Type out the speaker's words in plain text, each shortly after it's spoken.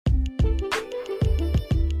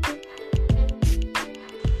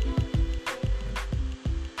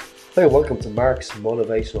Hey, welcome to Mark's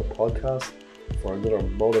Motivational Podcast for another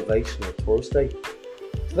Motivational Thursday.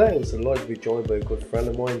 Today I was delighted to be joined by a good friend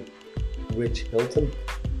of mine, Rich Hilton,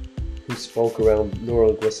 who spoke around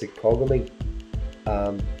neurolinguistic programming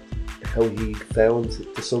and how he found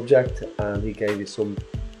the subject, and he gave you some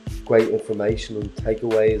great information and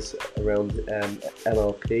takeaways around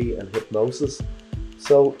NLP and hypnosis.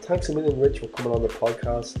 So thanks a million, Rich, for coming on the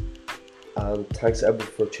podcast, and thanks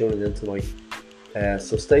everyone for tuning in tonight.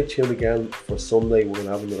 So stay tuned again for Sunday. We're going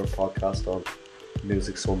to have another podcast on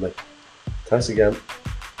Music Sunday. Thanks again.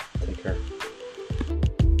 Take care.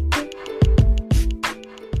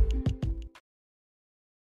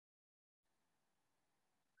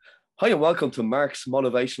 Hi, and welcome to Mark's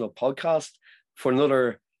Motivational Podcast for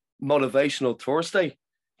another Motivational Thursday.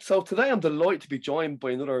 So today I'm delighted to be joined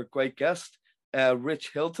by another great guest,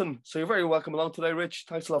 Rich Hilton. So you're very welcome along today, Rich.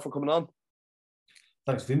 Thanks a lot for coming on.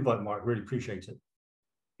 Thanks for the invite, Mark. Really appreciate it.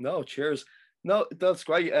 No, cheers. No, that's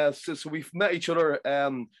great. So we've met each other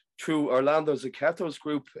through Orlando Zucchetto's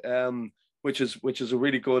group, which is a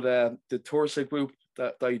really good the Thursday group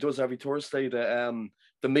that he does every Thursday. The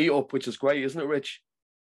meetup, which is great, isn't it, Rich?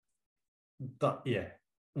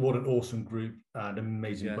 What an awesome group and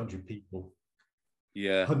amazing Yeah. bunch of people.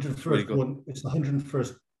 Yeah, 101st really good. one. It's the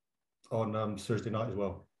 101st on Thursday night as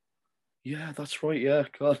well. Yeah, that's right. Yeah,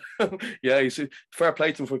 God. Yeah, you see, fair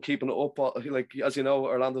play to him for keeping it up. Like, as you know,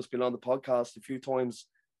 Orlando's been on the podcast a few times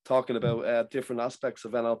talking about different aspects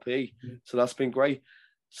of NLP. So that's been great.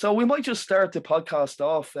 So we might just start the podcast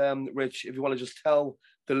off, Rich, if you want to just tell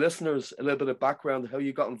the listeners a little bit of background, how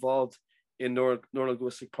you got involved in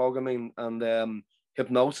neurolinguistic programming and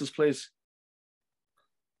hypnosis, please.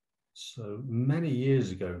 So many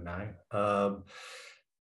years ago now,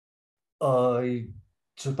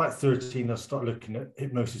 so about 13, I started looking at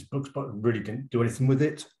hypnosis books, but really didn't do anything with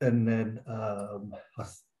it. And then I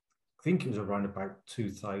think it was around about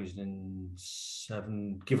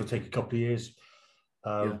 2007, give or take a couple of years,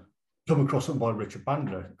 come across something by Richard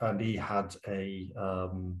Bandler, and he had a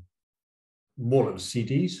wallet of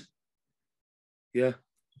CDs. Yeah.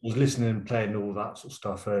 I was listening and playing all that sort of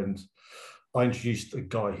stuff, and I introduced a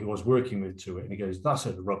guy who I was working with to it, and he goes, "That's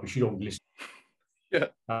a rubbish, you don't listen." Yeah.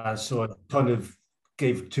 So I kind of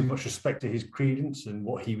gave too much respect to his credence and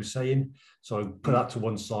what he was saying. So I put that to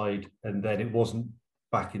one side, and then it wasn't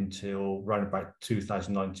back until around about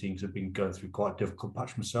 2019, because I've been going through quite a difficult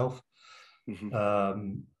patch myself, that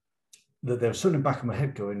there was something back in my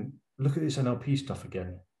head going, look at this NLP stuff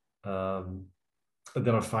again. And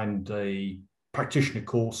then I found a practitioner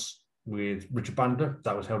course with Richard Bandler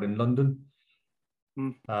that was held in London.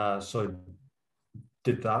 So I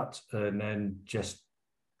did that, and then just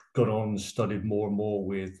got on and studied more and more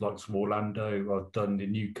with likes of Orlando. I've done the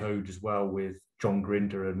new code as well with John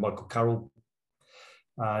Grinder and Michael Carroll,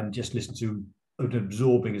 and just listened to and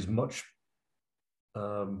absorbing as much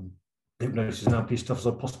hypnosis and NLP stuff as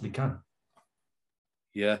I possibly can.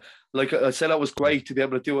 Yeah, like I said, that was great to be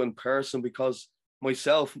able to do it in person, because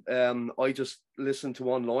myself, I just listened to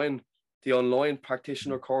the online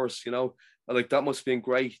practitioner course, like that must have been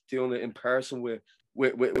great doing it in person with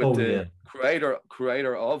the creator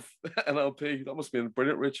of NLP. That must have been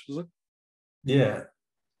brilliant, Rich, was it? Yeah,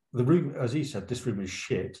 the room, as he said, this room is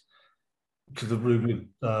shit, because the room with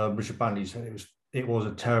Richard Bandler said it was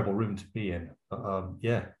a terrible room to be in.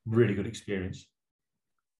 Yeah, really good experience.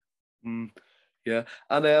 Yeah,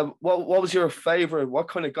 and what was your favorite? What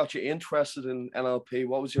kind of got you interested in NLP?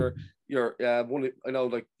 What was your one? I know,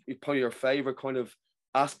 like, probably your favorite kind of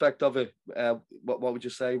aspect of it. What would you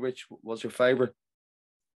say, Rich, was your favorite?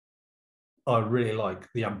 I really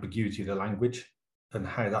like the ambiguity of the language and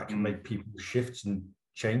how that can make people shift and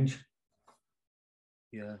change.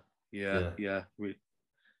 Yeah.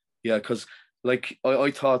 Because like I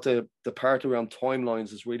thought the part around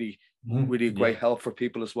timelines is really a great help for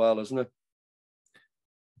people as well, isn't it?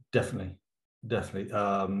 Definitely. Like,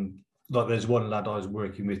 there's one lad I was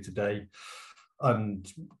working with today,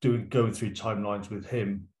 and going through timelines with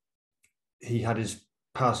him. He had his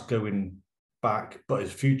past going back, but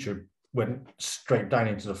his future went straight down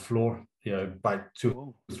into the floor, about 2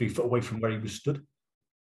 or 3 foot away from where he was stood.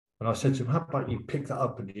 And I said to him, how about you pick that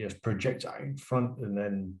up and just project it out in front? And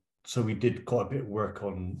then, so we did quite a bit of work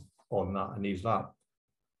on that, and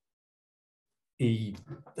he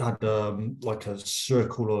had like a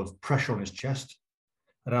circle of pressure on his chest.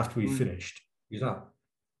 And after we finished, he's like,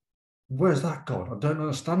 where's that gone? I don't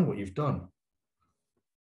understand what you've done.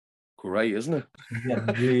 Great, isn't it?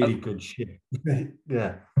 Yeah, really good shit.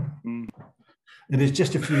 Yeah. And it's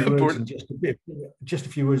just a few words and just a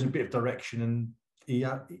few words and a bit of direction, and he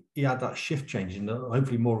had that shift change and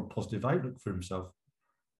hopefully more of a positive outlook for himself.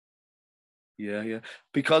 Yeah, yeah.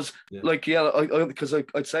 Because Yeah. like yeah, because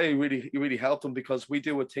I'd say it really helped them because we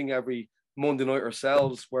do a thing every Monday night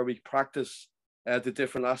ourselves where we practice the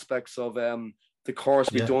different aspects of the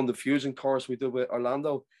course we Yeah. done, the fusion course we do with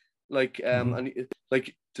Orlando. Like Mhm. and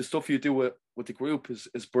like the stuff you do with the group is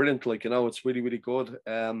brilliant. Like, you know, it's really, really good.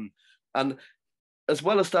 And as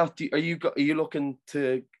well as that, are you looking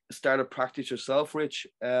to start a practice yourself, Rich?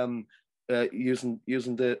 Using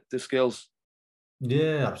the skills.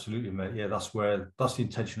 Yeah, absolutely, mate. Yeah, that's the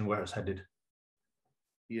intention of where it's headed.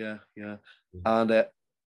 Yeah, yeah. Yeah.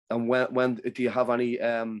 And when do you have any?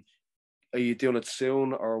 Are you doing it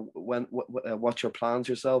soon, or what's your plans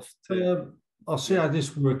yourself to? I'll see Yeah, how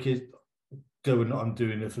this work is going. I'm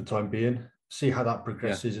doing it for the time being. See how that yeah,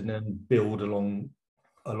 progresses, and then build along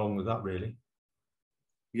with that. Really.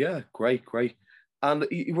 yeah. Great, great. And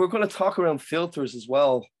we're going to talk around filters as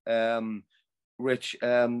well. Rich,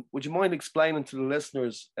 would you mind explaining to the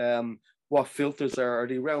listeners what filters are? Are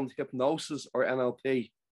they around hypnosis or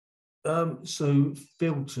NLP? So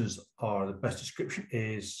filters are the best description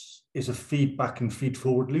is a feedback and feed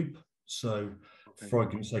forward loop. So Okay. for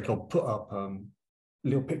argument's sake, I'll put up a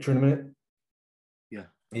little picture in a minute. Yeah.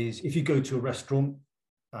 Is if you go to a restaurant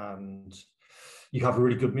and you have a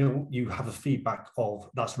really good meal, you have a feedback of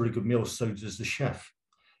that's a really good meal, so does the chef.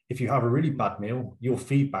 If you have a really Mm, bad meal, your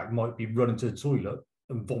feedback might be running to the toilet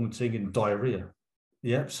and vomiting and diarrhea.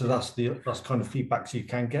 Yeah, so yeah. that's kind of feedbacks you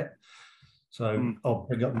can get. So Mm, I'll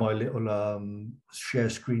bring up my little share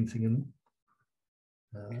screen thing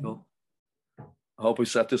and cool. I hope we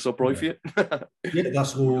set this up right yeah, for you. yeah,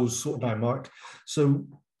 that's all Cool. sort of now marked. So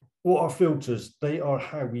what are filters? They are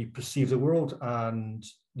how we perceive the world, and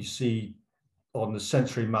you see on the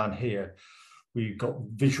sensory man here, we've got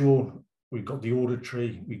visual, we've got the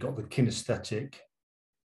auditory, we've got the kinesthetic,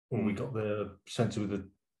 or we Mm, got the sensor with the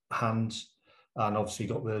hands, and obviously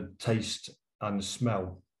got the taste and the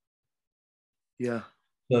smell. yeah.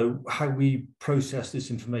 So how we process this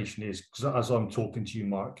information is, because as I'm talking to you,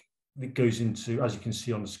 Mark, it goes into, as you can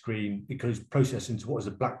see on the screen, it goes processed into what is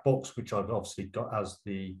a black box, which I've obviously got as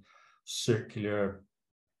the circular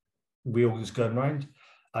wheel that's going around,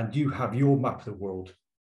 and you have your map of the world.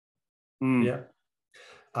 Mm, Yeah.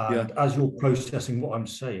 yeah. And as you're processing what I'm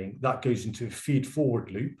saying, that goes into a feed forward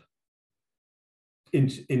loop,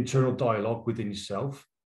 internal dialogue within yourself,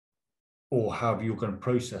 or however you're going to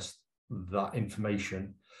process that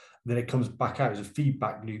information. Then it comes back out as a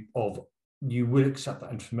feedback loop of you will accept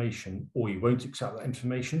that information or you won't accept that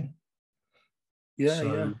information. Yeah, yeah.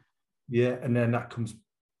 So, yeah, and then that comes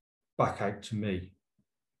back out to me.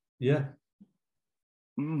 Yeah.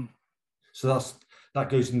 Mm, So that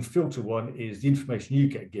goes in filter one is the information you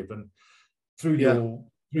get given yeah. through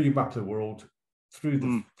your map of the world, through the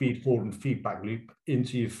Mm. feed forward and feedback loop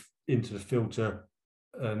into the filter,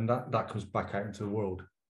 and that comes back out into the world.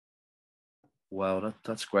 Wow,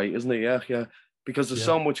 that's great, isn't it? Yeah, yeah. Because there's Yeah.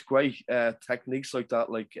 so much great techniques like that.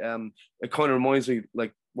 Like it kind of reminds me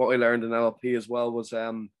like what I learned in LLP as well was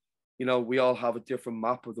you know, we all have a different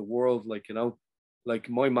map of the world. Like, you know, like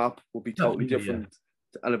my map will be totally Absolutely. Yeah. different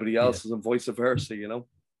to anybody Yeah. else's and vice versa, you know?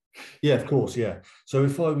 Yeah, of course, yeah. So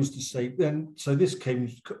if I was to say then, so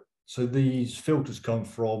these filters come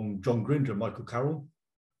from John Grinder and Michael Carroll,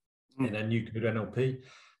 Mm, and then you can do NLP,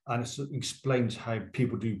 and it explains how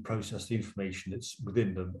people do process the information that's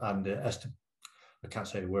within them, and I can't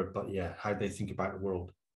say the word, but yeah, how they think about the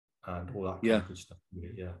world and all that kind yeah. of good stuff.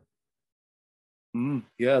 Yeah.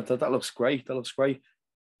 Yeah, that looks great. That looks great.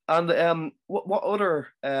 And what other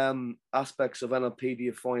aspects of NLP do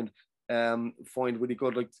you find really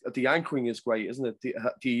good? Like the anchoring is great, isn't it?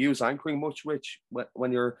 Do you use anchoring much, Rich,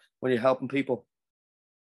 when you're helping people?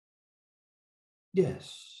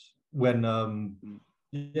 Yes. When Mm,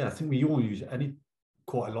 yeah, I think we all use it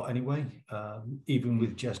quite a lot anyway, even mm,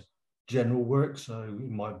 with just general work. So it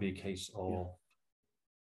might be a case yeah, of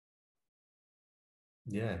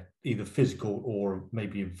yeah, either physical or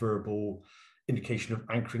maybe a verbal indication of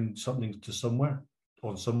anchoring something to somewhere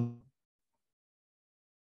on some.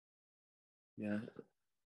 yeah,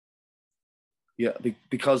 yeah.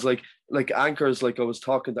 Because like anchors, like I was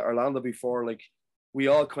talking to Orlando before, like we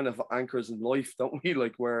all kind of have anchors in life, don't we?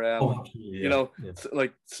 Like where Oh, absolutely, you yeah, know, yeah.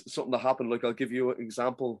 like something that happened. Like I'll give you an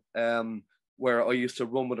example. Where I used to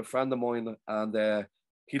run with a friend of mine, and I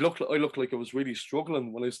looked like I was really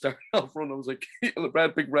struggling when I started off running. I was like,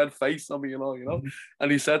 big red face on me, you know. Mhm.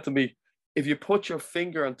 And he said to me, "If you put your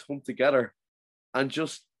finger and thumb together and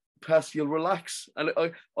just press, you'll relax." And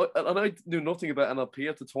I knew nothing about NLP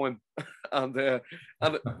at the time, and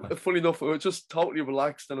funny enough, it was just totally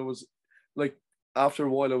relaxed, and it was like after a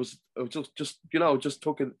while, I was just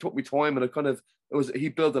took me time, and he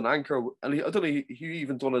built an anchor, and I don't know, he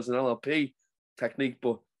even done it as an NLP technique,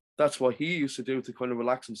 but that's what he used to do to kind of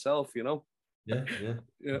relax himself, Yeah, yeah.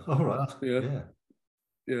 Yeah, All right. yeah, Yeah,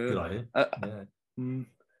 yeah. good idea. Uh, Yeah. mm.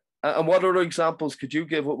 And what other examples could you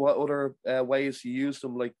give? What other ways you use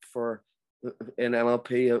them, like for in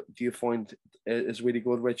NLP? Do you find is really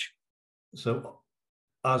good, Rich? So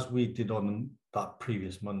as we did on that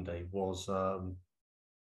previous Monday was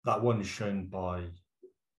that one shown by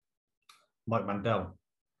Mike Mandel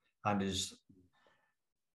and his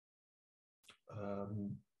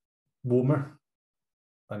um, warmer,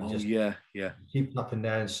 and Oh just yeah, yeah. keep up in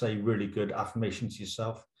there and say really good affirmations to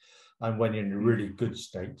yourself. And when you're in a Mm. really good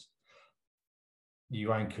state,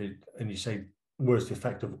 you anchor and you say words to the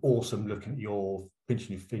effect of awesome, looking at your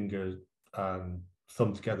pinching your finger and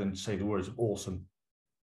thumb together and say the words of awesome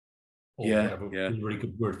or Yeah, whatever, yeah. a really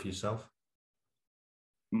good word for yourself.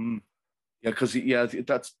 Mm. Yeah, because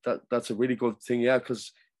that's a really good thing. Yeah,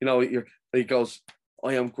 because he goes,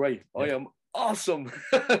 I am great, I Yeah. am awesome.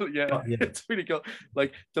 Yeah, Yeah, it's really good.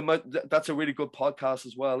 Like that's a really good podcast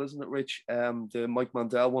as well, isn't it, Rich? The Mike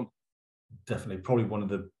Mandel one. definitely. Probably one of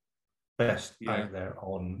the best Yeah, out there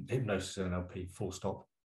on hypnosis and NLP, full stop.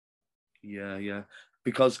 yeah, yeah.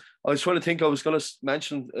 Because I was trying to think, I was going to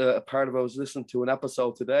mention a part of I was listening to an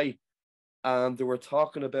episode today, and they were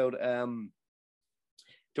talking about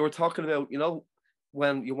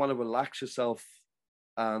when you want to relax yourself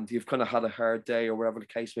and you've kind of had a hard day or whatever the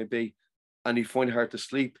case may be, and you find it hard to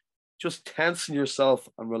sleep, just tensing yourself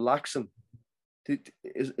and relaxing.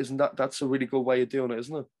 Isn't that's a really good way of doing it,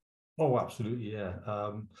 isn't it? Oh, absolutely, yeah.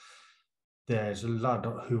 There's a lad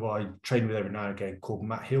who I train with every now and again called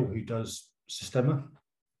Matt Hill who does Systema.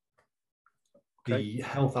 Okay. The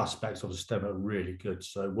health aspects of Systema are really good.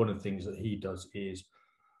 So one of the things that he does is,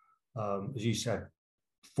 as you said,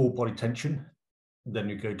 full body tension. Then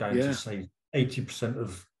you go down to Yeah. say 80%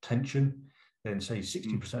 of tension, then say Mm.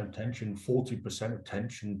 60% of tension, 40% of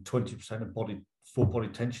tension, 20% of full body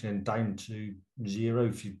tension, and down to zero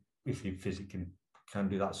if you physically can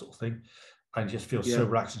do that sort of thing. And just feel so Yeah.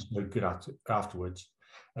 relaxed and so good afterwards.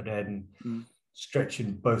 And then Mm.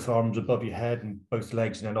 stretching both arms above your head and both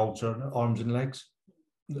legs, and then alternate arms and legs,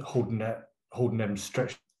 holding them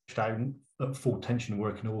stretched down at full tension,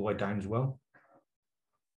 working all the way down as well.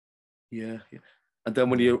 Yeah. Yeah. And then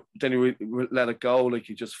when Yeah. you let it go, like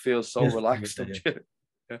you just feel so Yes. relaxed, Yeah. don't you?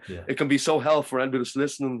 Yeah. Yeah. It can be so helpful for anybody that's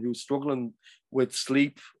listening who's struggling with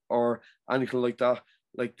sleep or anything like that.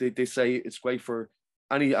 Like they say it's great for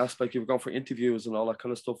any aspect. You've gone for interviews and all that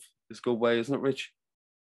kind of stuff. It's a good way, isn't it, Rich?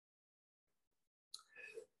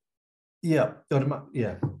 Yeah.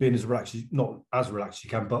 Yeah. Being as relaxed, not as relaxed as you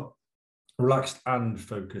can, but relaxed and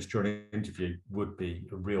focused during an interview would be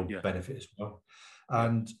a real Yeah. benefit as well. Yeah.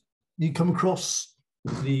 And you come across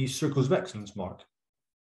the circles of excellence, Mark.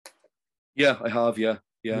 Yeah, I have. Yeah.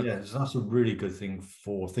 Yeah. Yeah, so that's a really good thing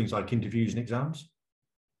for things like interviews and exams.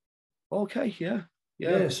 Okay. Yeah.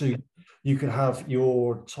 Yeah. Yeah, so you could have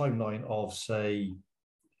your timeline of, say,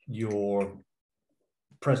 your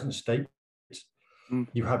present state. Mm.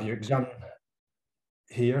 You have your exam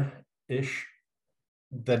here ish.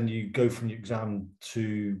 Then you go from your exam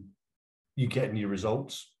to you getting your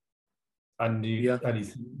results, and Yeah. you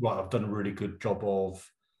think, right, I've done a really good job of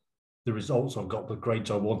the results. I've got the grades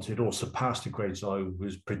I wanted, or surpassed the grades I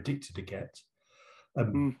was predicted to get.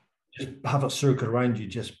 Mm. Just have a circle around you.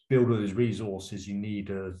 Just build all those resources you need,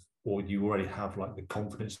 or you already have, like the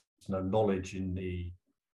confidence, knowledge, and the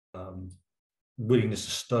um, willingness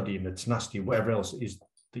to study and the tenacity, whatever else it is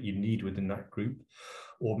that you need within that group.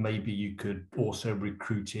 Or maybe you could also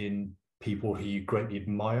recruit in people who you greatly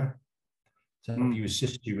admire to help Mm. you,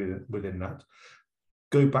 assist you within that.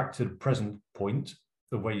 Go back to the present point,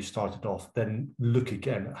 the way you started off, then look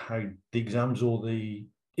again at how the exams or the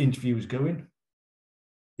interview is going.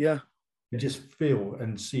 Yeah. And just feel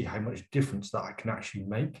and see how much difference that can actually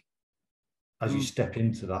make as you Mm. step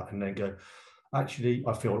into that, and then go, actually,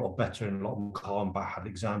 I feel a lot better and a lot more calm about how the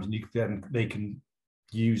exams, and then they can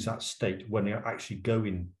use that state when they're actually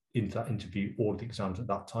going into that interview or the exams at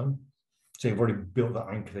that time. So they've already built that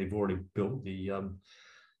anchor, they've already built the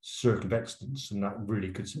circle of excellence and that really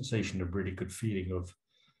good sensation, of really good feeling of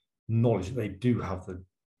knowledge that they do have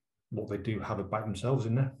what they do have about themselves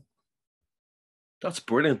in there. That's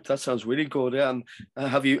brilliant. That sounds really good. Yeah. And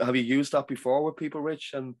have you used that before with people,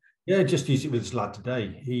 Rich? And Yeah, just use it with this lad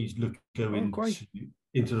today. He's looking to go oh, great.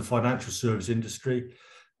 into the financial service industry.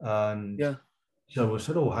 And Yeah. so I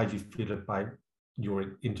said, oh, how do you feel about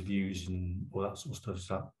your interviews and all that sort of stuff?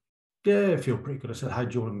 So, yeah, I feel pretty good. I said, how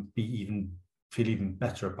do you want to be even feel even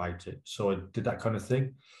better about it. So I did that kind of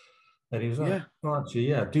thing. And he was like, Yeah. "Oh, actually,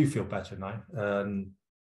 yeah, I do feel better now."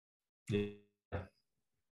 Yeah,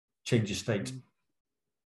 change your state. Mm.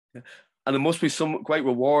 Yeah. And it must be some great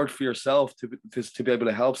reward for yourself to be able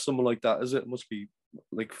to help someone like that, is it? It must be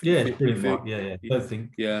like Yeah, it's you brilliant, feel, Mark. Yeah, yeah. I don't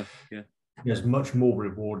think yeah, yeah, there's much more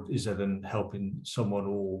reward is there than helping someone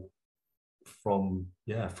all from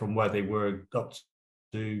where they were up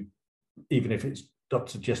to, even if it's up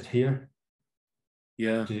to just here.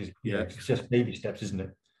 yeah, yeah, It's just baby steps, isn't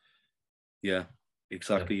it? yeah, Yeah.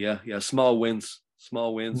 exactly. Yeah, yeah. Small wins,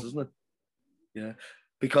 isn't it? Yeah,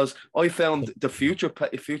 because I found the future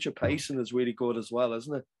pacing is really good as well,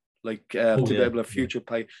 isn't it? Like Oh to be yeah, able to yeah.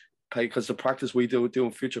 pay because the practice we do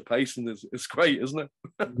doing future pacing is great, isn't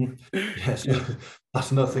Mhm. it? Yeah, so Yeah.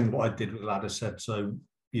 that's another thing what I did with lad. I said, so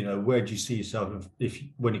where do you see yourself if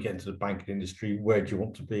when you get into the banking industry, where do you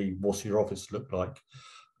want to be? What's your office look like?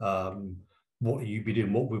 Um, what will you be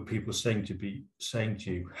doing? What will people be saying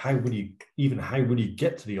to you? How will you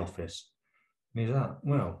get to the office? And he's that,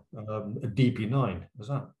 well, a DP9. Was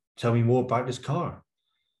that? Tell me more about this car.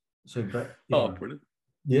 So, but Oh, brilliant.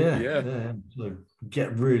 yeah, Yeah. yeah. So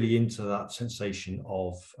get really into that sensation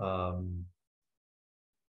of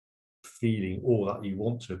feeling all that you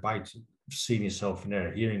want to about it, seeing yourself in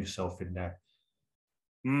there, hearing yourself in there.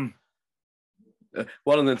 Mm.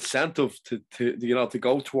 What an incentive to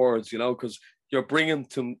go towards, because you're bringing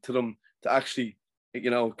to them to actually,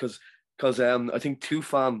 because I think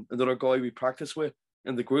Tufan, another guy we practice with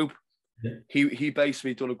in the group, Yeah. he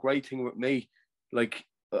basically done a great thing with me. Like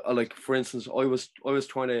for instance, I was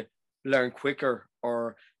trying to learn quicker,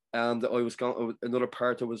 and I was going another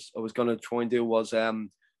part I was going to try and do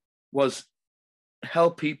was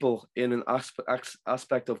help people in an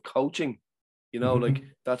aspect of coaching. Like Mm-hmm.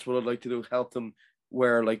 that's what I'd like to do, help them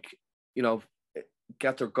where you know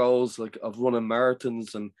get their goals like of running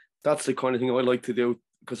marathons, and that's the kind of thing I like to do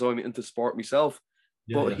because I'm into sport myself.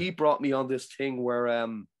 Yeah, But yeah. he brought me on this thing where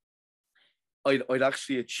I'd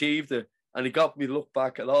actually achieved it, and he got me to look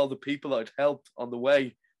back at all the people I'd helped on the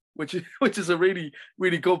way, which is a really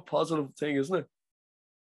really good positive thing, isn't it?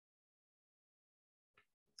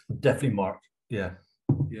 Definitely, Mark. Yeah,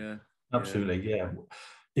 Yeah, yeah, absolutely. Yeah.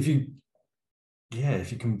 If you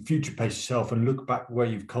if you can future pace yourself and look back where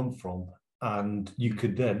you've come from, and you mm,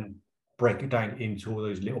 could then break it down into all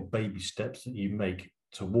those little baby steps that you make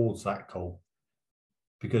towards that goal.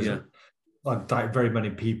 Because yeah. I doubt very many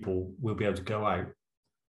people will be able to go out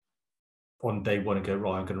on day one and go,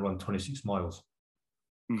 right, I'm going to run 26 miles.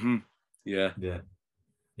 Hmm. Yeah, Yeah,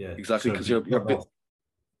 yeah. exactly. So Because if you you're start bit. off,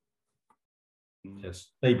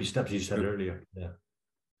 yes, baby steps, you said You're, earlier. Yeah.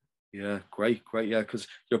 Yeah, great, great. Yeah, because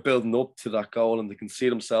you're building up to that goal, and they can see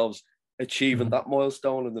themselves achieving Mhm. that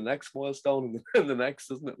milestone and the next milestone and the next,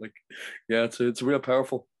 isn't it? Like, yeah, it's real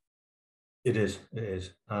powerful. It is, it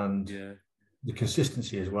is. And Yeah. the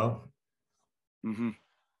consistency as well. Hmm.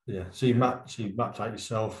 Yeah. So Yeah. you mapped out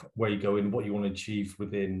yourself where you go in, what you want to achieve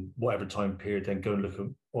within whatever time period, then go and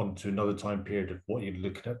look on to another time period of what you're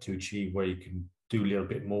looking at to achieve, where you can do a little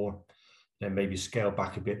bit more, then maybe scale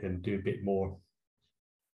back a bit and do a bit more.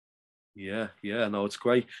 Yeah. Yeah. No, it's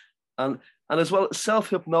great. And and as well, self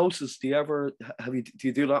hypnosis. Do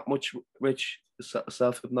you do that much, Rich?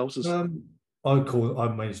 Self hypnosis? Um, I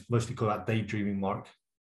mostly call that daydreaming, Mark.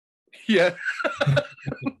 Yeah.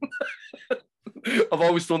 I've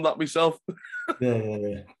always done that myself. Yeah, yeah,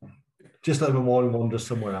 yeah. Just let my mind wander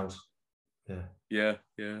somewhere else. Yeah. Yeah.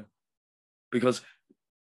 Yeah. Because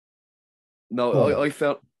no, Go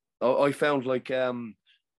on. I found like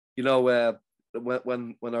you know,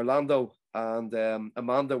 when Orlando and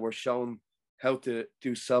Amanda were shown how to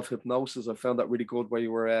do self hypnosis, I found that really good. Where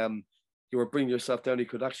you were bringing yourself down, you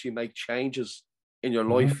could actually make changes in your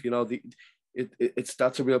Mhm. life. It's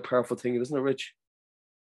that's a real powerful thing, isn't it, Rich?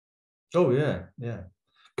 Oh yeah, yeah.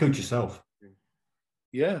 Coach yourself.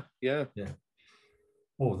 Yeah, yeah, Yeah.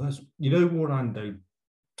 Oh, that's Orlando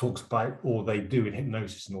talks about, or they do in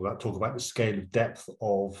hypnosis and all that, talk about the scale of depth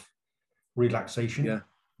of yeah. relaxation.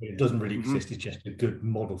 It doesn't really Mm-hmm. exist. It's just a good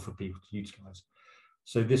model for people to utilize.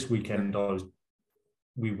 So this Yeah, weekend,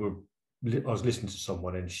 we were, I was listening to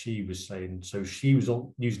someone, and she was saying, so she was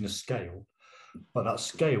using a scale, but that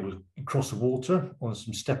scale was across the water on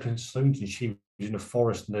some stepping stones, and she was in a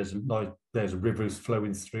forest, and there's a river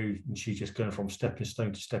flowing through, and she's just going from stepping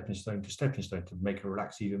stone to stepping stone to stepping stone to make her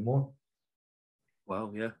relax even more.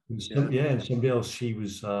 wow, yeah, And yeah, and somebody else, she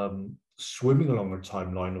was swimming along a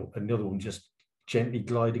timeline, and the other one just gently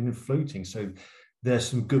gliding and floating. So there's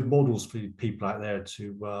some good models for people out there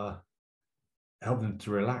to help them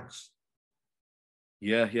to relax.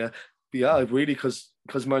 yeah, yeah. yeah, really, because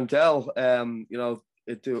Mandel,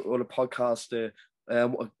 it do on a podcast.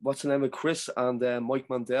 What's the name of Chris and Mike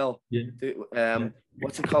Mandel? Yeah, yeah.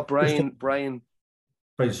 What's it called? Brain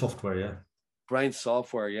software, yeah. Brain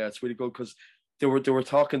software. Yeah, it's really good because they were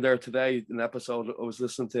talking there today in an episode I was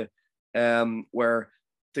listening to, where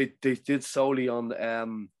they did solely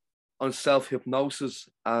on self hypnosis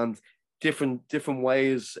and different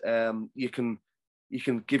ways you can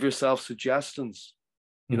give yourself suggestions,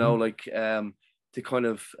 like to kind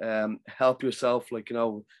of help yourself, like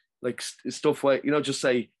like stuff like just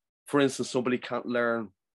say, for instance, somebody can't learn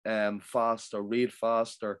fast or read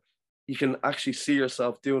fast, or you can actually see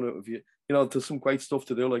yourself doing it with you. There's some great stuff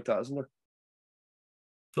to do like that, isn't there?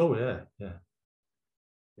 Oh yeah, yeah.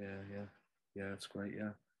 Yeah, it's great.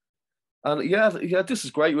 Yeah, and yeah, this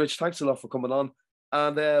is great, Rich. Thanks a lot for coming on.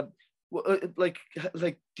 And like,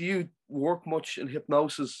 do you work much in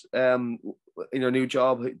hypnosis? In your new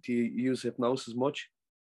job, do you use hypnosis much?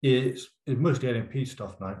 It's mostly NLP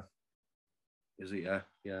stuff now. Is it? Yeah,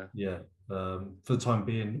 yeah, Yeah. For the time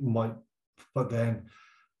being, but then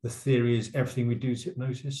the theory is everything we do is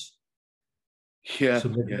hypnosis. yeah, So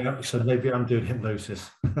maybe I'm doing hypnosis.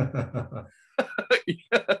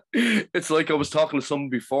 Yeah. It's like I was talking to someone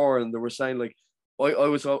before, and they were saying like, I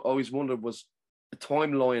was always wondered, was a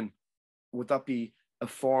timeline, would that be a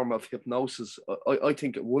form of hypnosis? I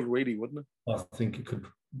think it would, really, wouldn't it? I think it could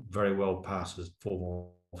very well pass as a form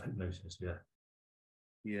of hypnosis. Yeah.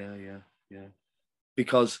 Yeah.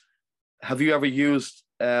 Because have you ever used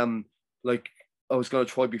like I was going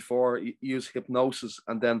to try before, use hypnosis,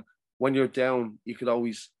 and then when you're down, you could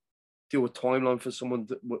always do a timeline for someone.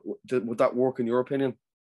 Would that work in your opinion?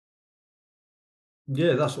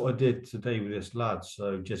 Yeah, that's what I did today with this lad.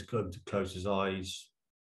 So just got him to close his eyes,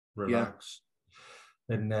 Yeah, relax,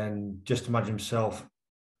 and then just imagine himself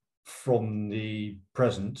from the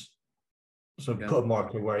present. So yeah, put a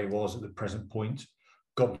marker where he was at the present point,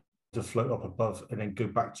 got to float up above, and then go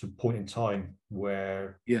back to a point in time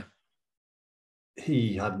where yeah.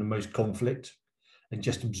 he had the most conflict, and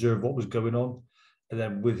just observe what was going on. And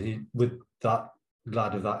then with that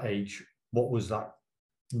lad of that age, what was that?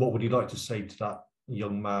 What would he like to say to that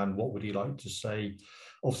young man? What would he like to say?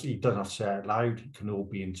 Obviously, he doesn't have to say it out loud. It can all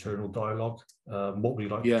be internal dialogue. What would he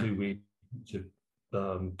like Yeah. to do?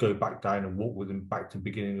 To go back down and walk with him back to the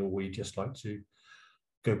beginning, or would he just like to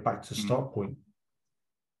go back to the Mm. start point?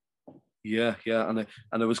 Yeah, and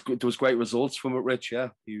there was great results from it, Rich. Yeah,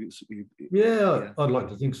 Yeah, yeah, I'd like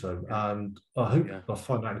to think so, yeah, and I hope yeah. I'll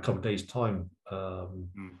find out in a couple of days' time.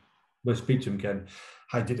 Mm. We'll speak to him again.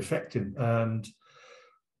 How did it affect him? And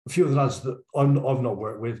a few of the lads that I've not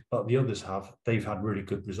worked with, but the others have, they've had really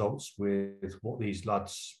good results with what these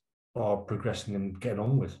lads are progressing and getting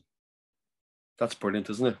on with. That's brilliant,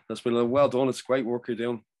 isn't it? That's been well done. It's great work you're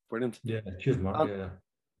doing. Brilliant. Yeah, cheers, Mark. And Yeah.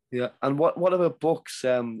 yeah, and what about books?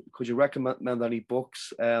 Could you recommend any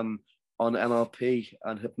books on NLP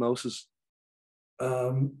and hypnosis?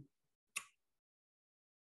 Um,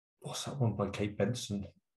 what's that one by Kate Benson?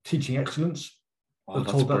 Teaching Excellence. Oh, I'm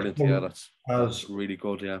that's told brilliant. Yeah, that's as really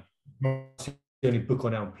good. Yeah, the only book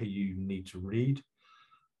on NLP you need to read.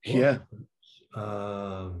 yeah,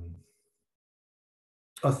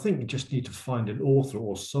 I think you just need to find an author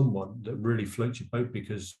or someone that really floats your boat,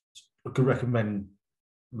 because I could recommend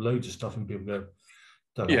loads of stuff and people go,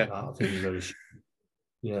 don't like yeah, that. I think it's very,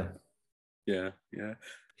 yeah. yeah.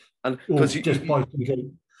 And Or because just buy a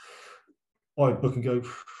book and go,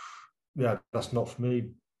 yeah, that's not for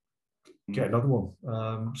me. Get another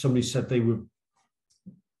one. Somebody said they were,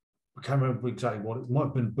 I can't remember exactly what it might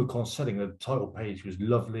have been, a book on setting. The title page was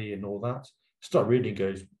lovely and all that. Start reading,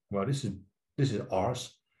 goes, well, this is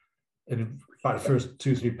ours. And about the first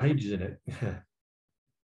 2-3 pages in it,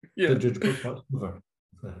 yeah, don't judge a book by its cover.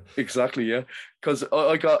 exactly. Yeah, because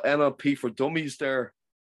I got NLP for Dummies there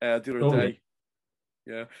the other Oh, day.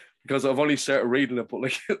 Yeah, because I've only started reading it, but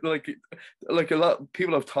like a lot of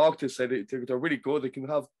people I've talked to say they're really good. They can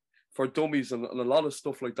have for dummies and a lot of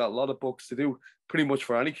stuff like that. A lot of books to do pretty much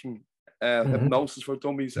for anything. Hypnosis for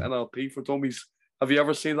dummies, NLP for dummies. Have you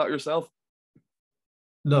ever seen that yourself?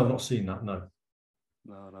 no, I've not seen that. No,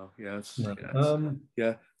 No. Yeah, no.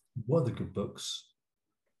 yeah. What are the good books?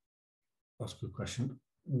 That's a good question.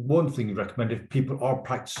 One thing you recommend if people are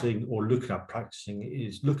practicing or looking at practicing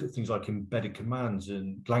is look at things like embedded commands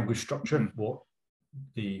and language structure, what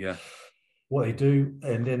they do,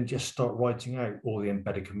 and then just start writing out all the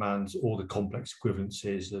embedded commands, all the complex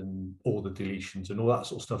equivalences and all the deletions and all that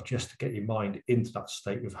sort of stuff, just to get your mind into that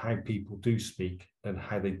state of how people do speak and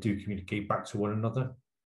how they do communicate back to one another.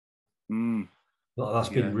 That's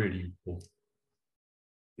been really useful.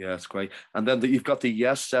 Yeah, it's great. And then you've got the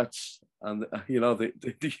yes sets, and the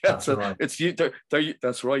yes That's set. right. It's you.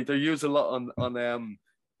 That's right. They're used a lot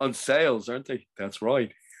on sales, aren't they? That's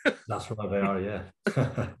right. That's right. They are. Yeah.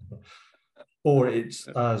 Or it's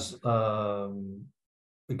as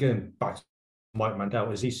again back to Mike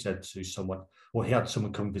Mandel, as he said to someone, well, he had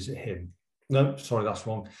someone come visit him. No, sorry, that's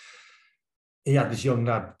wrong. He had this young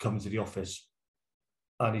lad come to the office,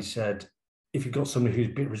 and he said, if you've got somebody who's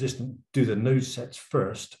a bit resistant, do the no sets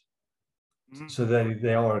first. So then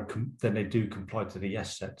they do comply to the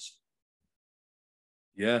yes sets.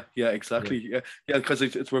 Yeah, exactly. Yeah, because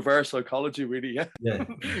it's reverse psychology, really. Yeah, Yeah.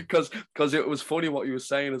 Because it was funny what he was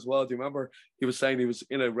saying as well. Do you remember he was saying he was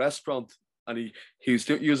in a restaurant and he was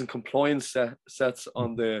using compliance sets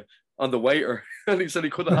on the waiter, and he said he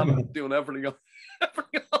could have had him doing everything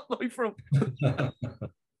all night from.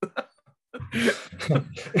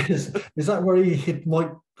 Is that where he hid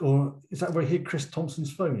Mike, or is that where he hid Chris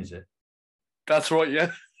Thompson's phone? Is it? That's right.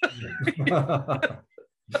 Yeah, that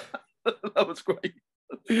was great.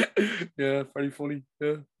 Yeah, very funny.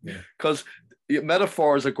 Yeah, because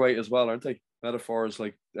metaphors are great as well, aren't they? Metaphors,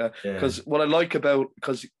 like, because what I like about,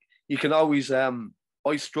 because you can always I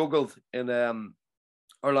struggled in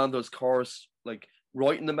Orlando's course, like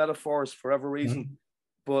writing the metaphors for whatever reason.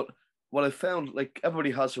 But what I found, like,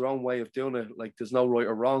 everybody has their own way of doing it. Like, there's no right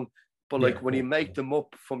or wrong. But like when you make them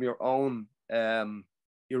up from your own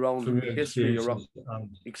history, your own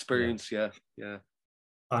experience, yeah.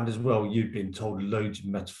 And as well, you've been told loads of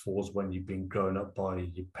metaphors when you've been growing up by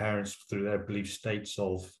your parents through their belief states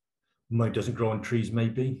of money doesn't grow on trees,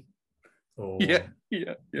 maybe. Or yeah.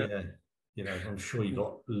 I'm sure you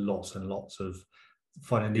got lots and lots of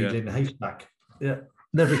find a needle in a haystack. Yeah.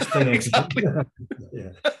 Never explain anything. Exactly.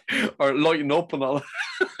 Or lighten up and all.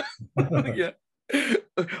 Yeah.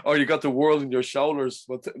 Or you got the world in your shoulders,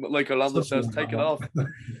 but like Orlando says, take it off.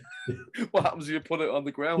 What happens if you put it on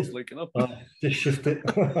the ground? Like, just shift it.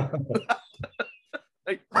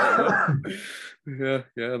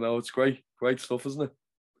 Yeah, no, it's great stuff, isn't it?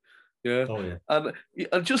 Yeah. Oh yeah. And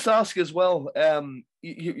I'll just ask as well.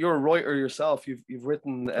 You're a writer yourself. You've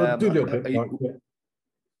written. Do a little bit.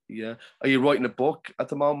 Are you writing a book at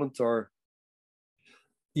the moment, or?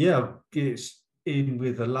 Yeah, it's in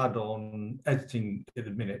with a lad on editing at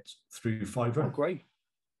the minute through Fiverr. Oh, great.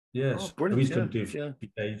 Yes, oh, brilliant. He's going to do a few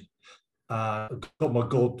days. I've got my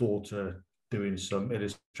goddaughter doing some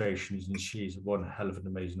illustrations, and she's one hell of an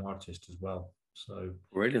amazing artist as well. So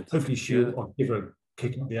brilliant. Hopefully I'll give her a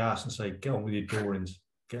kick up the ass and say, get on with your drawings,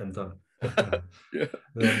 get them done.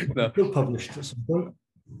 Book published at some point.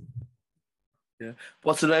 Yeah.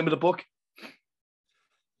 What's the name of the book?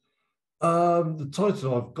 The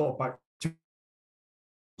title I've got back to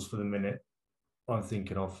for the minute. I'm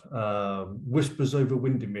thinking of Whispers Over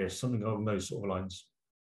Windermere, something along those sort of lines.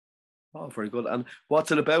 Oh, very good. And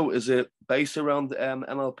what's it about? Is it based around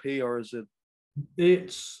NLP, or is it?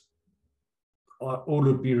 It's all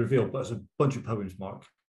will be revealed, but it's a bunch of poems, Mark.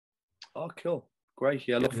 Oh, cool. Great.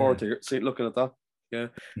 Yeah, look forward to looking at that. Yeah.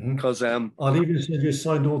 Because I'll even send you a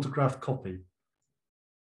signed autographed copy.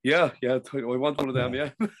 Yeah, I want one of them. Yeah,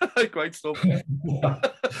 great stuff.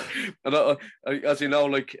 And as you know,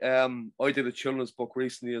 like I did a children's book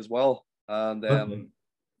recently as well, and that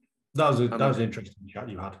was an interesting chat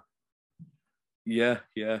you had. Yeah,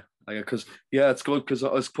 because it's good because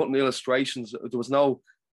I was putting illustrations. There was no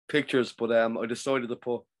pictures, but I decided to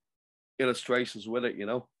put illustrations with it.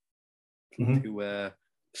 To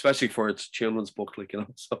especially for its children's book, like,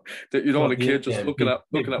 so that you don't want a kid just looking at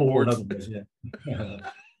words.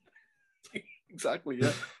 Exactly.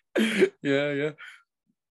 Yeah.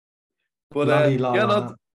 But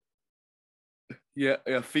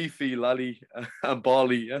Fifi, Lally, and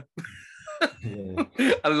Bali, yeah.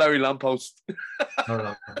 And Larry Lamppost.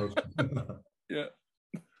 Yeah,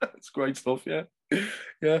 it's great stuff.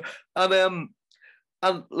 Yeah. And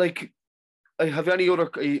like, have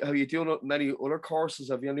you doing many other courses?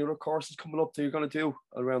 Have you any other courses coming up that you're going to do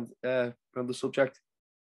around the subject?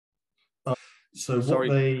 So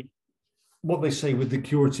what they say with the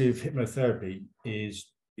curative hypnotherapy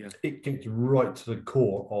is it gets right to the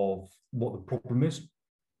core of what the problem is.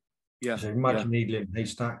 Yeah. So imagine a needle in a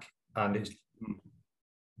haystack, and it's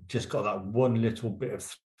just got that one little bit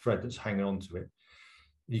of thread that's hanging onto it.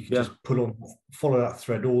 You can just follow that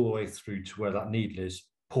thread all the way through to where that needle is,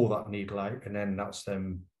 pull that needle out, and then that's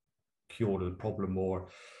them cured of the problem. Or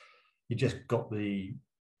you just got the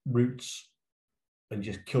roots and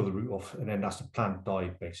just kill the root off, and then that's the plant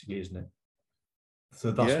died, basically, isn't it? So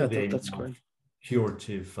that's what they aim that's great.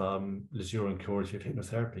 Curative Lazuran curative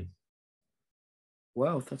hypnotherapy.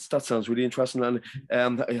 Wow, that sounds really interesting.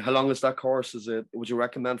 And how long is that course? Is it? Would you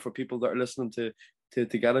recommend for people that are listening to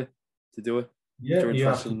get it, to do it? If Yeah, they're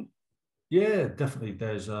interested in... yeah, definitely.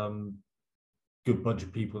 There's good bunch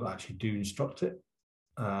of people that actually do instruct it,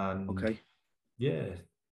 and Okay. yeah,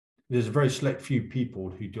 there's a very select few people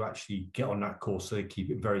who do actually get on that course. So they keep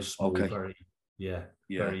it very small, Okay. very Yeah.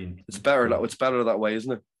 very. It's better that it's better that way,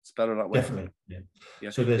 isn't it? It's better that way. Definitely. Yeah. Yeah.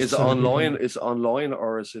 So there's Is it online? Is it online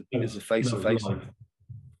or is it face to face?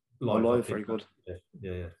 Live. Very good.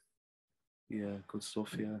 Yeah. Yeah. Good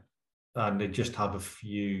stuff. Yeah. And they just have a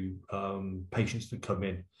few patients that come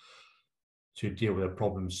in to deal with their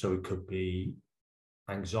problems. So it could be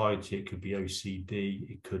anxiety, it could be OCD,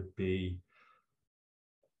 it could be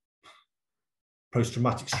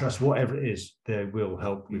post-traumatic stress, whatever it is, they will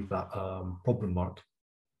help with that problem, Mark.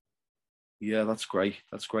 Yeah, that's great.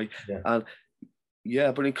 That's great. Yeah. And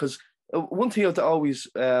yeah, but because one thing I've always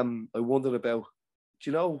I wondered about, do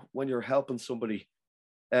you know, when you're helping somebody,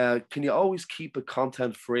 can you always keep it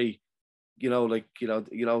content free?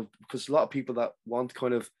 Because a lot of people that want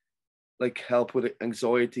kind of like help with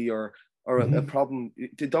anxiety or a problem,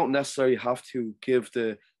 they don't necessarily have to give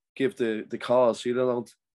the cause. You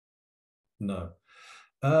don't. No.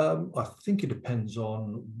 I think it depends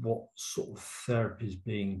on what sort of therapy is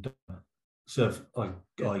being done. So if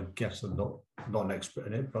I guess I'm not an expert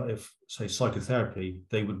in it, but if, say, psychotherapy,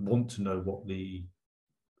 they would want to know what the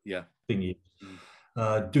thing is.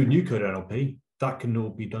 Do new code NLP, that can all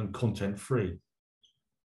be done content free.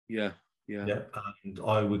 Yeah. And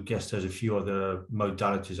I would guess there's a few other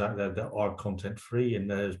modalities out there that are content free, and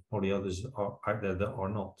there's probably others out there that are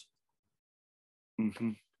not.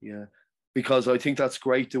 Yeah, because I think that's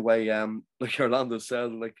great the way like Orlando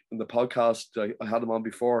said, like in the podcast I had him on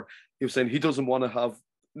before, he was saying he doesn't want to have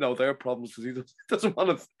their problems because he doesn't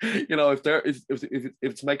want to, if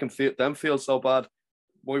it's making them feel so bad,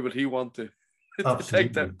 why would he want to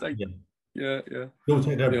take that thing? Yeah. Don't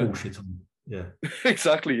take their bullshit on. Yeah.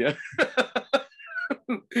 Exactly. Yeah.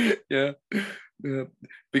 Yeah.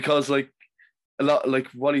 Because like a lot, like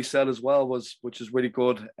what he said as well was, which is really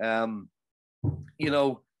good.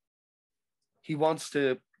 He wants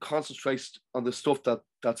to concentrate on the stuff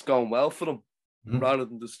that's going well for them, rather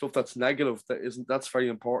than the stuff that's negative. That's very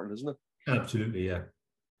important, isn't it? Absolutely, yeah.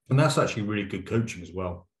 And that's actually really good coaching as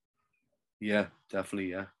well. Yeah,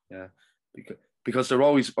 definitely, yeah. Because they're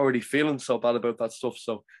always already feeling so bad about that stuff,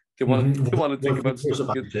 so they want to think about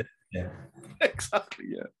stuff good. Yeah, exactly.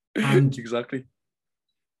 Yeah, and exactly.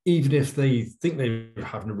 Even if they think they're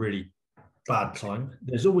having a really bad time,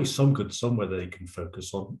 there's always some good somewhere they can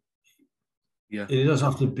focus on. Yeah, it does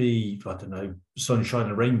have to be, I don't know, sunshine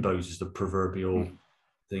and rainbows is the proverbial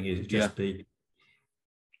thing. Is it just be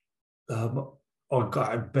I got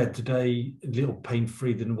out of bed today a little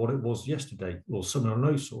pain-free than what it was yesterday, or something on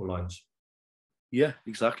those sort of lines. Yeah,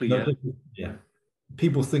 exactly. Yeah.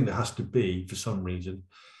 People think there has to be, for some reason,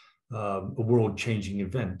 a world-changing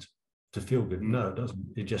event to feel good. No, it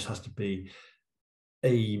doesn't. It just has to be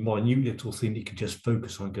a minute little thing you can just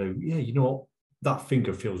focus on and go, yeah, you know what? That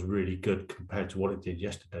finger feels really good compared to what it did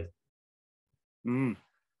yesterday.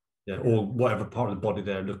 Yeah, or whatever part of the body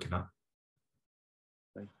they're looking at.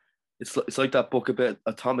 It's like that book about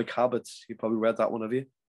Atomic Habits. You probably read that one, have you?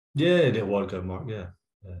 Yeah, a little while ago, Mark. Yeah.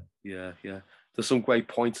 There's some great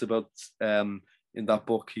points about in that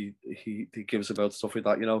book. He gives about stuff like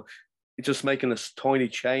that. Just making a tiny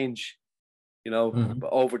change, but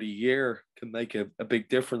over the year can make a big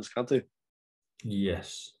difference, can't it?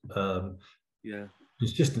 Yes. Yeah.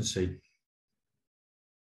 Consistency.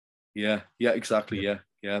 Yeah, exactly.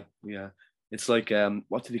 Yeah. It's like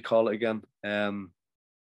what did he call it again?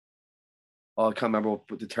 I can't remember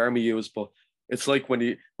what the term he used, but it's like when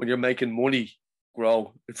you're making money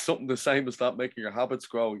grow, it's something the same as that, making your habits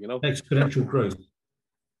grow, Exponential growth.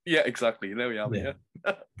 Yeah, exactly. There we have it.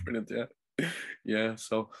 Yeah. Brilliant. Yeah.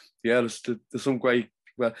 So yeah, there's some great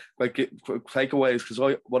takeaways, because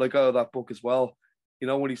what I got out of that book as well,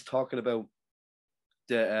 when he's talking about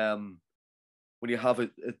the when you have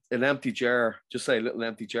an empty jar, just say a little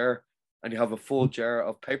empty jar, and you have a full jar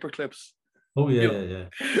of paper clips. Oh yeah.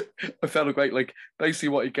 I found it great. Like basically,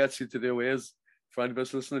 what he gets you to do is, for anybody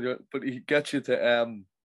listening, but he gets you to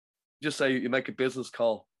just say you make a business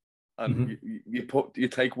call, and you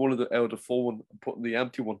take one out of the full one and put in the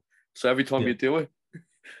empty one. So every time you do it,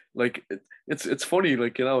 like it's funny,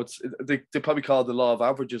 like they probably call it the law of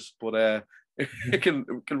averages, but it can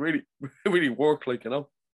really work, like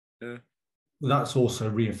Yeah. That's also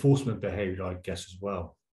reinforcement behavior, I guess, as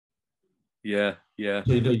well. Yeah. So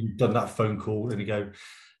you've done that phone call, and you go,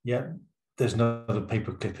 yeah, there's another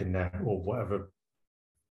paper clip in there, or whatever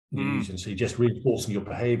you're using. So you're just reinforcing your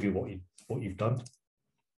behavior, what you've done.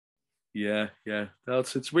 Yeah.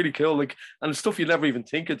 It's really cool. Like, and it's stuff you never even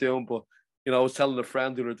think of doing. But I was telling a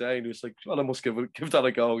friend the other day, and he was like, "Well, I must give that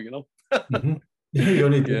a go." Mm-hmm. Yeah, you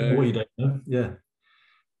only do what you don't know.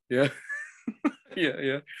 Yeah.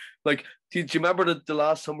 Yeah. Like, do you remember the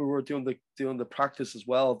last time we were doing the practice as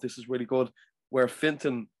well? This is really good. Where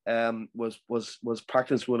Finton was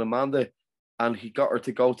practicing with Amanda, and he got her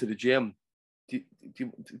to go to the gym. Do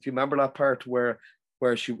you remember that part where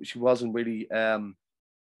she wasn't really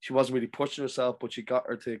pushing herself, but she got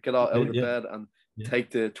her to get out of bed and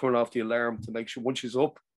turn off the alarm to make sure once she's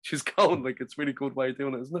up, she's going. Like, it's a really good way of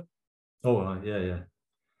doing it, isn't it? Oh, yeah.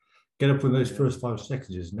 Get up in those first 5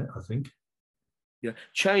 seconds, isn't it? I think. Yeah,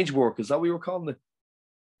 change work, is that what you were calling it?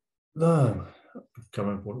 No, I can't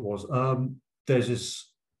remember what it was. There's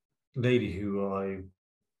this lady who I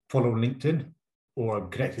follow on LinkedIn, or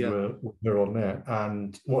I'm connected with her on there,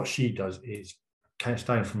 and what she does is counts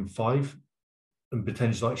down from 5 and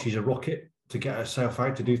pretends like she's a rocket to get herself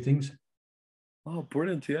out to do things. Oh,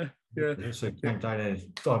 brilliant! Yeah. So count down,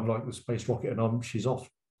 and I'm like the space rocket, and she's off.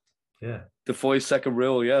 Yeah. The 5-second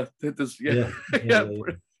rule. Yeah. Yeah.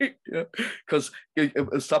 Because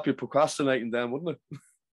it'll stop you procrastinating then, wouldn't it?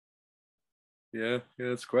 Yeah,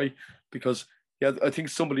 it's great because I think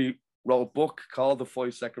somebody wrote a book called The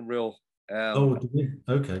 5-Second Rule. Did you?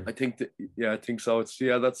 Okay. I think I think so. It's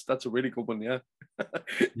that's a really good one. Yeah.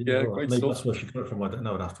 Right. Great Maybe stuff. that's where she got it from. I don't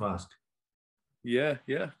know. I'd have to ask. Yeah,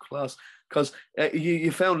 class. Because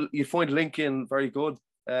you find LinkedIn very good,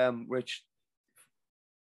 Rich.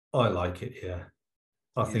 I like it. Yeah,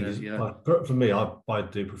 I think for me, I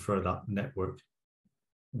do prefer that network.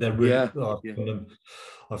 They're really.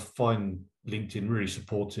 I find LinkedIn really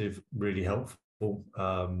supportive, really helpful,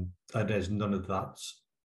 and there's none of that.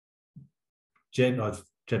 I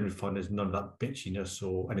generally find there's none of that bitchiness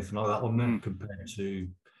or anything like that on there compared to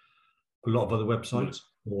a lot of other websites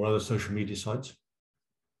or other social media sites.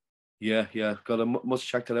 Yeah. Must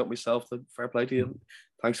check that out myself. Then fair play to you.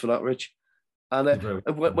 Thanks for that, Rich. And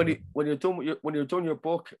when you're done your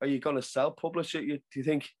book, are you going to self-publish it? Do you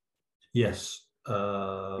think? Yes.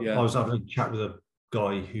 I was having a chat with a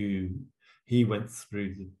guy who he went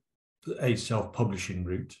through a self-publishing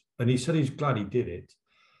route, and he said he's glad he did it.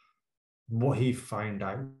 What he found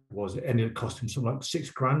out was it ended up costing him something like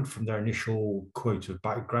 $6,000 from their initial quote of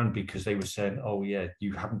 $8,000 because they were saying, "Oh yeah,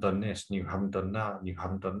 you haven't done this, and you haven't done that, and you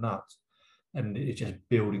haven't done that," and it's just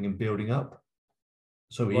building and building up.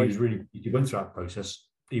 So he went through that process,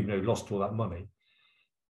 even though he lost all that money.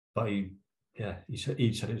 But he said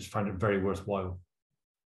it found it very worthwhile.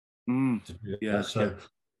 So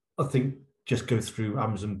I think just go through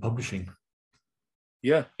Amazon Publishing.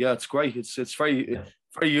 Yeah, it's great. It's very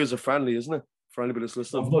user friendly, isn't it? For anybody that's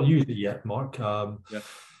listening. I've not used it yet, Mark. Yeah.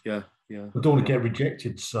 I don't want to get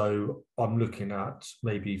rejected, so I'm looking at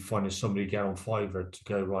maybe finding somebody again on Fiverr to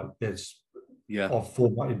go right. I'll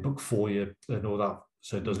format your book for you and all that,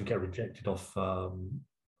 so it doesn't get rejected off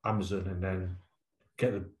Amazon, and then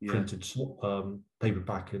get the printed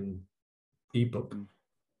paperback and ebook.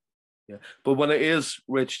 Yeah, but when it is,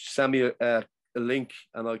 Rich, send me a link,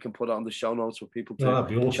 and I can put it on the show notes for people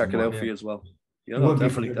to check it out for you as well. Yeah, no,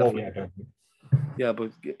 definitely. Yeah,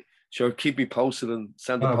 but sure, keep me posted and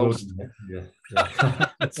send the post.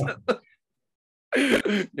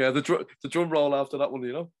 The drum roll after that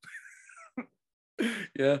one,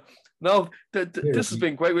 Yeah. No, this has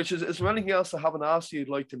been great, Rich. Is there anything else I haven't asked you'd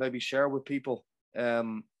like to maybe share with people?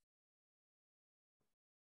 No.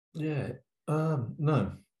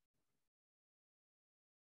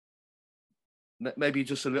 Maybe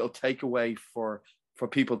just a little takeaway for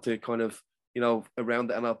people to kind of, around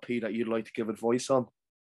the NLP that you'd like to give advice on.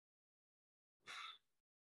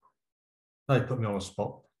 They put me on a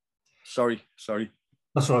spot. Sorry.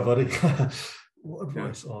 That's all right, buddy. What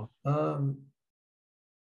advice on?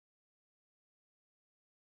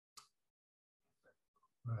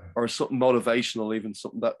 Or something motivational, even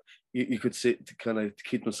something that you could sit to kind of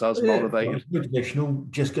keep themselves motivated. Motivational,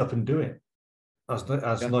 just get up and do it. As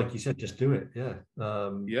like you said, just do it. You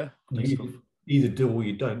either do or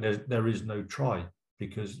you don't. There is no try,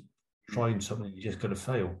 because trying something you're just going to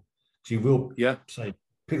fail. So you will say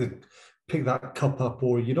pick that cup up,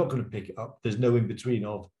 or you're not going to pick it up. There's no in between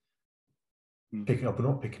of picking up or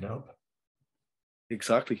not picking it up.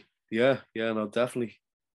 Exactly. Yeah. No, definitely,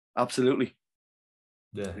 absolutely.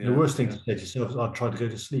 Yeah. The worst thing to say to yourself is, "I'll try to go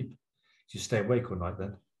to sleep." Just stay awake all night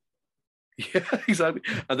then. Yeah, exactly.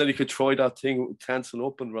 And then you could try that thing, tensing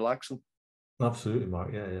up and relaxing. Absolutely,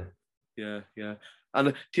 Mark. Yeah.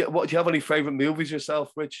 And do you have any favorite movies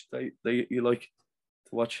yourself, Rich, that you like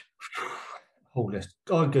to watch? whole list.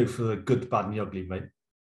 I'd go for The Good, the Bad, and the Ugly, mate.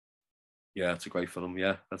 Yeah, it's a great film.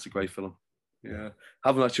 Yeah, that's a great film. Yeah,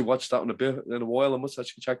 haven't actually watched that one in a while. I must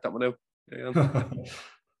actually check that one out.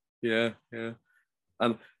 Yeah, yeah.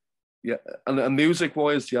 And yeah, and music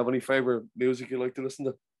wise, do you have any favorite music you like to listen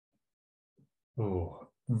to? Oh,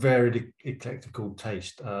 very eclectical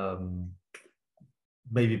taste.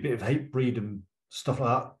 Maybe a bit of Hatebreed and stuff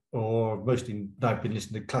like that, or mostly I've been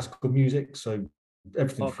listening to classical music, so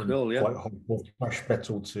everything from cool, yeah. quite hardcore thrash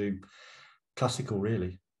metal to classical,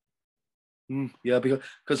 really. Yeah,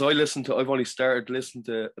 because I've only started listening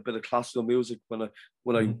to a bit of classical music when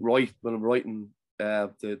I'm writing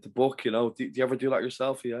the book. You know, do you ever do that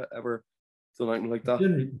yourself? You ever done anything like that?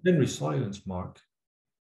 Generally silence, Mark.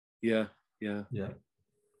 Yeah.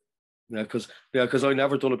 Because I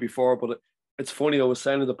never done it before, but it's funny. I was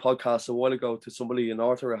saying in the podcast a while ago to somebody, an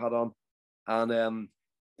author I had on, and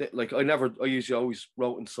I usually always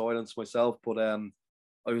wrote in silence myself, but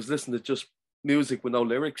I was listening to just music with no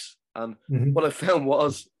lyrics, and what I found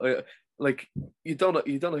was you don't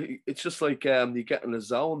it's just like you get in a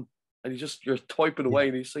zone and you're typing away,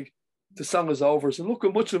 and it's like the song is over, so look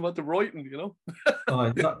how much I'm at the writing, you know.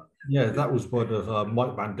 That was one of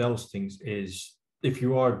Mike Mandel's things, is if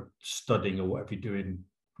you are studying or whatever you're doing,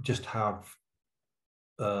 just have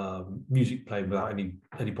music playing without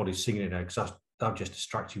anybody singing in there, because that'll just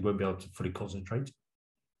distract you. You won't be able to fully concentrate.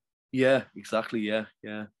 Yeah, exactly. Yeah.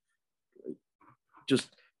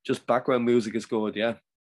 Just background music is good.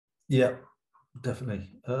 Yeah,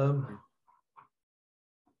 definitely.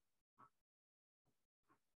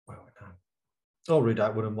 I'll read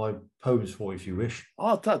out one of my poems for you if you wish.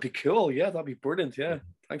 Oh, that'd be cool. Yeah, that'd be brilliant. Yeah.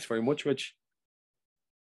 Thanks very much, Rich.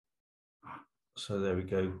 So there we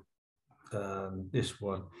go. This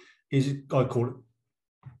one I call it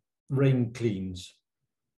Rain Cleans.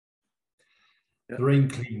 Yeah. The rain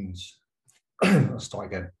cleans. I'll start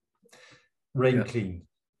again. Rain cleans.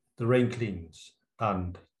 The rain cleans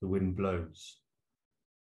and the wind blows.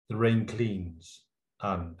 The rain cleans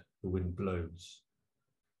and the wind blows.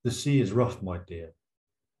 The sea is rough, my dear.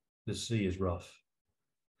 The sea is rough.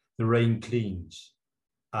 The rain cleans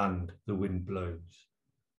and the wind blows.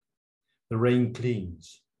 The rain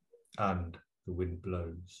cleans and the wind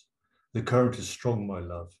blows. The current is strong, my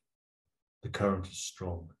love. The current is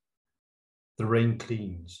strong. The rain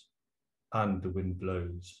cleans and the wind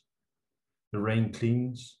blows. The rain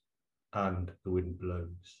cleans and the wind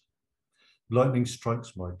blows. Lightning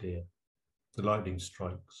strikes, my dear. The lightning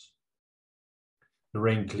strikes. The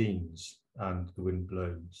rain cleans and the wind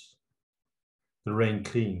blows. The rain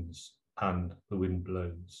cleans and the wind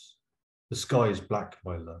blows. The sky is black,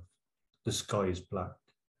 my love. The sky is black.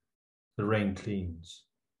 The rain cleans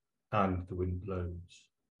and the wind blows.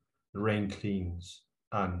 The rain cleans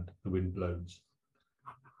and the wind blows.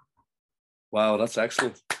 Wow, that's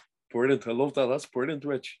excellent. Brilliant. I love that. That's brilliant,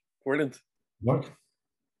 Rich. Brilliant. What?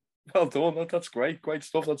 Well done. That's great. Great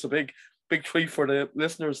stuff. That's a big treat for the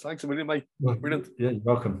listeners. Thanks a million, mate. Brilliant. Yeah, you're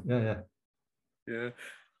welcome. Yeah.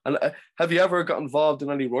 And have you ever got involved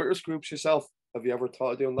in any writers groups yourself? Have you ever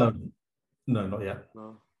thought of doing that? No, not yet.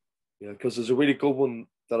 No. Yeah, because there's a really good one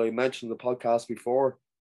that I mentioned in the podcast before.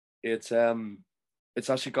 It's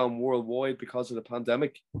actually gone worldwide because of the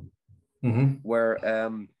pandemic, where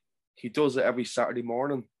he does it every Saturday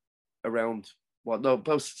morning around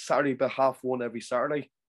about Saturday, about 1:30 every Saturday,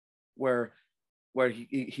 where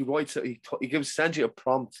he writes it. He sends you a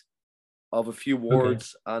prompt of a few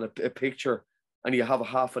words and a picture, and you have a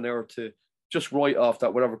half an hour to just write off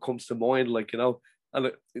that whatever comes to mind, like, you know. And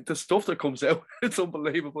the stuff that comes out, it's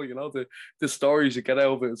unbelievable, you know. The stories you get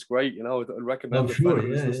out of it, it's great, you know. I recommend it for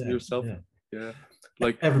listening to yourself. Yeah.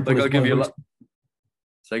 Like I'll give you a lot.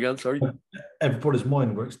 Say again, sorry. Everybody's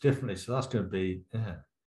mind works differently, so that's going to be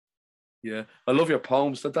Yeah, I love your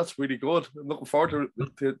poems. That's really good. I'm looking forward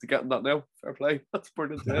to getting that now. Fair play. That's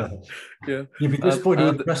brilliant. Yeah. You'll be disappointed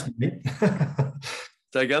with the rest of me.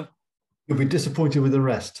 Say again. You'll be disappointed with the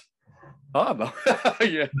rest. Oh no.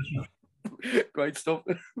 Yeah. Great stuff.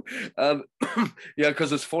 And yeah,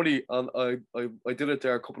 because it's funny, and I did it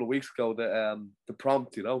there a couple of weeks ago. The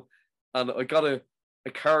prompt, you know, and I got a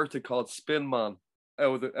character called Spin Man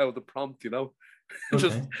out of the prompt, you know.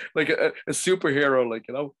 Just like a superhero, like,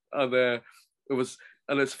 you know. And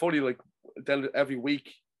it's funny, like, then every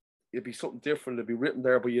week it'd be something different. It'd be written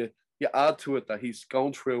there, but you add to it that he's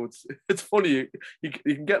going through. It's funny. You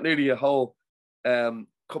can get nearly a whole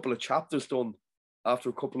couple of chapters done after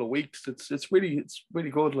a couple of weeks. It's really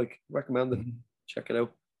good. Like, recommend it. Check it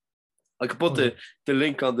out. I could put the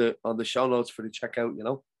link on the show notes for the checkout, you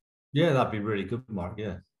know. Yeah, that'd be really good, Mark.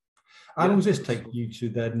 Yeah. How long does this take you to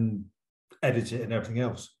then edit it and everything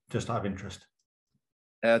else, just out of interest?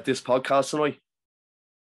 this podcast tonight.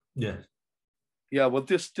 Yeah. Yeah, well,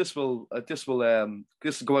 this will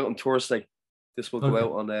go out on Thursday. This will go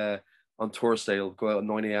out on Thursday. It'll go out at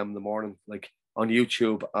 9 a.m. in the morning, like on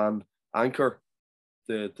YouTube and Anchor,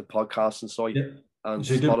 the podcasting site, and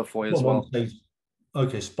so Spotify as well.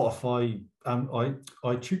 Okay, Spotify,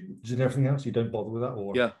 iTunes and everything else. You don't bother with that,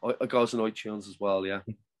 or I goes on iTunes as well. Yeah,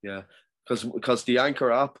 because the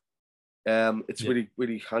Anchor app, it's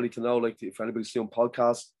really handy to know. Like if anybody's doing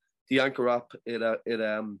podcasts, the Anchor app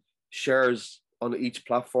it shares on each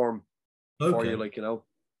platform for you, like, you know.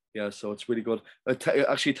 Yeah, so it's really good. It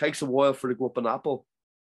actually takes a while for it to go up on Apple.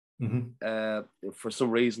 For some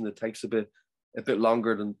reason, it takes a bit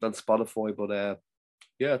longer than Spotify, but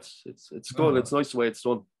yeah, it's good. It's nice the way it's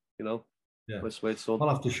done, you know. Yeah, nice the way it's done. I'll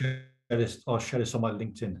have to share this. I'll share this on my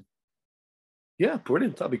LinkedIn. Yeah,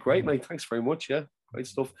 brilliant. That'd be great, mate. Thanks very much. Yeah, great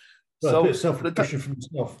stuff. Well, so a bit of self-reflection from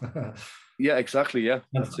yourself. Yeah, exactly. Yeah,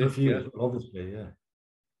 and that's it. You, obviously. Yeah.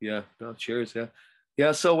 Yeah. No, cheers.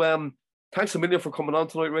 Yeah. So, thanks a million for coming on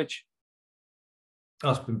tonight, Rich.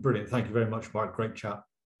 That's been brilliant. Thank you very much, Mark. Great chat.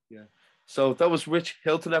 Yeah. So that was Rich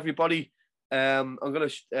Hilton, everybody. I'm going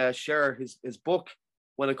to share his book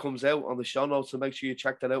when it comes out on the show notes, so make sure you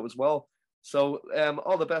check that out as well. So,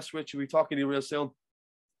 all the best, Rich. We'll be talking to you real soon.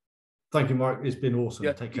 Thank you, Mark. It's been awesome.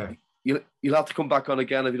 Yeah, take care. You'll have to come back on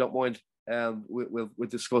again if you don't mind. We'll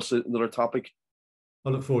discuss another topic. I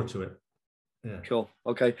look forward to it. Yeah. Cool.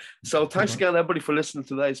 Okay. So thanks again, everybody, for listening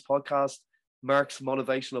to today's podcast, Mark's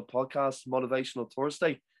Motivational Podcast, Motivational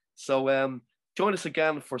Thursday. So join us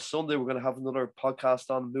again for Sunday. We're going to have another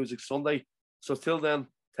podcast on Music Sunday. So till then,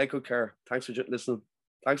 take good care. Thanks for listening.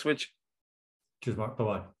 Thanks, Rich. Cheers, Mark.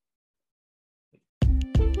 Bye-bye.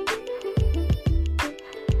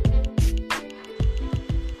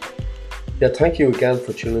 Yeah, thank you again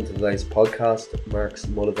for tuning to today's podcast, Mark's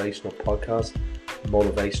Motivational Podcast,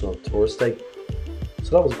 Motivational Thursday.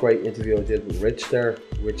 So that was a great interview I did with Rich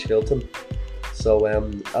Hilton. So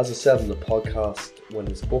as I said in the podcast, when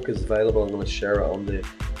his book is available, I'm going to share it on the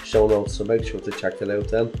show notes, so make sure to check that out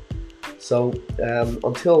then. So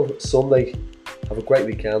until Sunday, have a great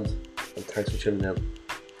weekend, and thanks for tuning in.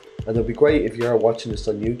 And it'll be great if you are watching this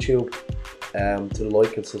on YouTube to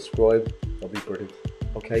like and subscribe. That'll be brilliant.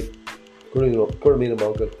 Okay. Good evening,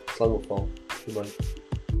 good. Slán go fáil. Good night.